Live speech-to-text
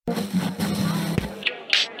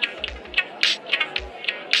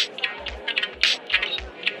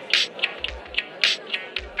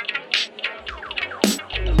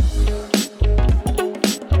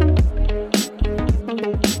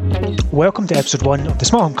welcome to episode 1 of the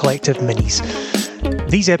Smart Home Collective Minis.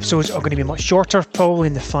 These episodes are going to be much shorter, probably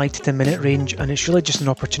in the 5 to 10 minute range, and it's really just an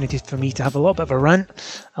opportunity for me to have a little bit of a rant,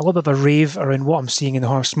 a little bit of a rave around what I'm seeing in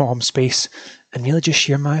the smart home space, and really just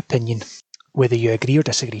share my opinion, whether you agree or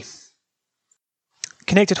disagree.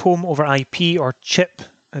 Connected Home over IP, or CHIP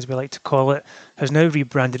as we like to call it, has now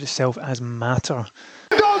rebranded itself as Matter.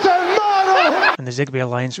 And the Zigbee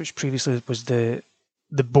Alliance, which previously was the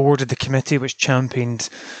board of the committee which championed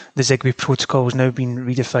the Zigbee protocol, has now been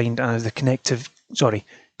redefined as the Connectivity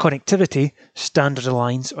Standards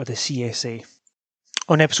Alliance, or the CSA.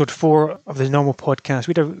 On episode 4 of the normal podcast,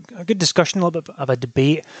 we had a good discussion, a little bit of a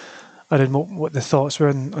debate around what the thoughts were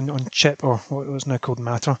on CHIP, or what it was now called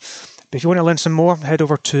Matter. But if you want to learn some more, head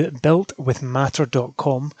over to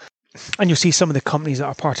builtwithmatter.com. And you'll see some of the companies that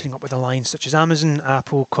are partnering up with the Alliance, such as Amazon,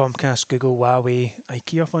 Apple, Comcast, Google, Huawei,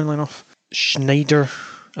 IKEA, funnily enough, Schneider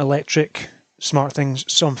Electric, SmartThings,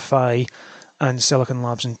 Somfy, and Silicon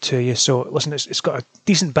Labs and Tuya. So listen, it's got a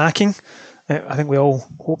decent backing. I think we all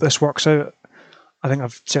hope this works out. I think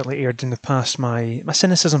I've certainly aired in the past my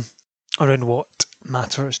cynicism around what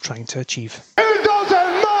Matter is trying to achieve. It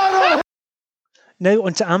doesn't matter! Now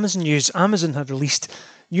onto Amazon news. Amazon have released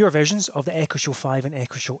newer versions of the Echo Show 5 and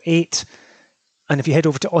Echo Show 8. And if you head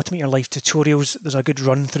over to Automate Your Life tutorials, there's a good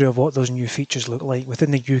run through of what those new features look like.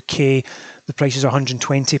 Within the UK, the prices are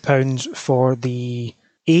 £120 for the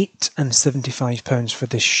 8 and £75 for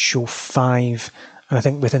the Show 5. And I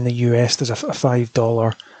think within the US, there's a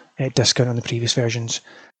 $5 discount on the previous versions.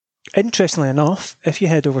 Interestingly enough, if you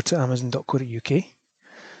head over to amazon.co.uk,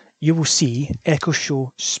 you will see Echo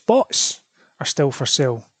Show spots are still for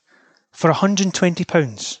sale for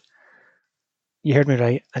 £120. You heard me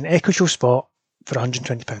right, an Echo Show spot for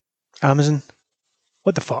 £120. Amazon,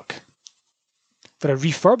 what the fuck? For a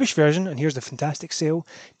refurbished version, and here's the fantastic sale,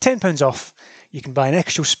 £10 off. You can buy an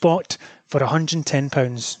Echo Show spot for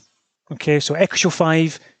 £110. Okay, so Echo Show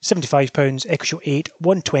 5, £75, Echo Show 8,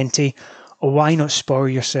 £120. Why not spoil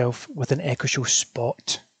yourself with an Echo Show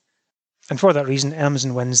spot? And for that reason,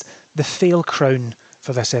 Amazon wins the fail crown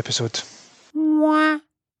for this episode. Mwah,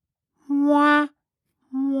 mwah,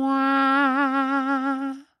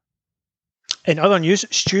 mwah. In other news,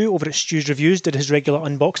 Stu over at Stu's Reviews did his regular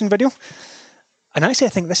unboxing video. And actually,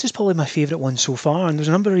 I think this is probably my favourite one so far. And there's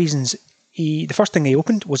a number of reasons. The first thing he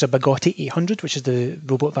opened was a Bugatti 800, which is the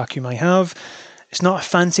robot vacuum I have. It's not a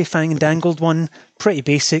fancy fang-dangled one, pretty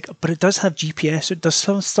basic, but it does have GPS. It does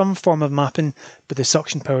some form of mapping, but the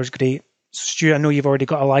suction power is great. Stu, I know you've already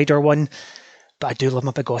got a LiDAR one, but I do love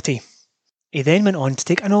my Bugatti. He then went on to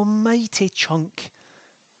take an almighty chunk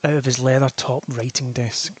out of his leather top writing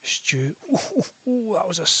desk. Stu, that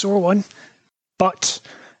was a sore one. But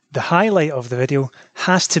the highlight of the video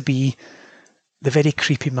has to be the very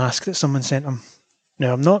creepy mask that someone sent him.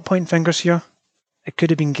 Now, I'm not pointing fingers here. It could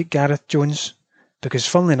have been Gareth Jones, because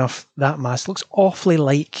funnily enough, that mask looks awfully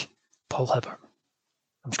like Paul Hibbert.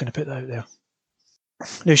 I'm just going to put that out there.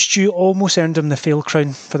 Now, Stu almost earned him the fail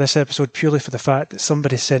crown for this episode purely for the fact that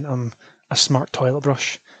somebody sent him a smart toilet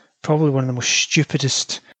brush. Probably one of the most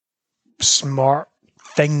stupidest smart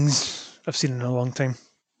things I've seen in a long time.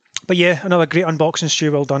 But yeah, another great unboxing,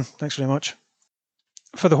 Stu. Well done. Thanks very much.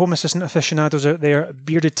 For the Home Assistant aficionados out there,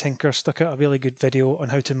 Bearded Tinker stuck out a really good video on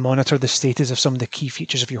how to monitor the status of some of the key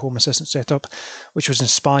features of your Home Assistant setup, which was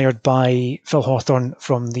inspired by Phil Hawthorne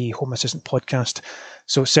from the Home Assistant podcast.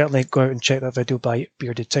 So certainly go out and check that video by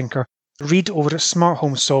Bearded Tinker. Reed over at Smart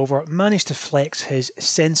Home Solver managed to flex his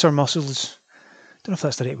sensor muscles. I don't know if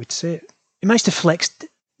that's the right way to say it. He managed to flex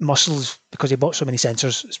muscles because he bought so many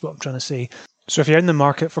sensors, is what I'm trying to say. So if you're in the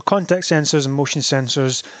market for contact sensors and motion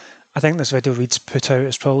sensors, I think this video Reed's put out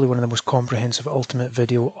is probably one of the most comprehensive ultimate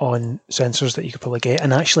video on sensors that you could probably get,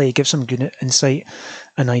 and actually it gives some good insight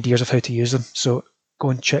and ideas of how to use them, so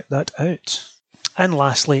go and check that out. And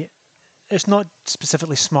lastly, it's not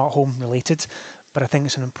specifically smart home related, but I think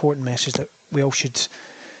it's an important message that we all should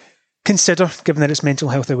consider, given that it's Mental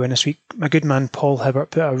Health Awareness Week. My good man Paul Hibbert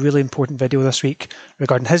put out a really important video this week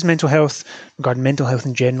regarding his mental health, regarding mental health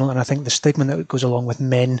in general, and I think the stigma that goes along with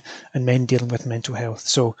men and men dealing with mental health.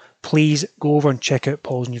 So please go over and check out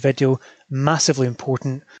Paul's new video. Massively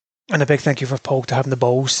important. And a big thank you for Paul to having the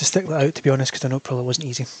balls to stick that out, to be honest, because I know it probably wasn't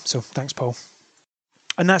easy. So thanks, Paul.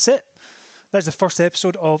 And that's it. That's the first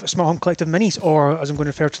episode of Smart Home Collective Minis, or as I'm going to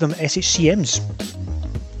refer to them, SHCMs.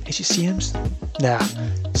 SHCMs? Nah,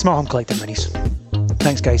 Smart Home Collective Minis.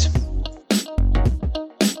 Thanks, guys.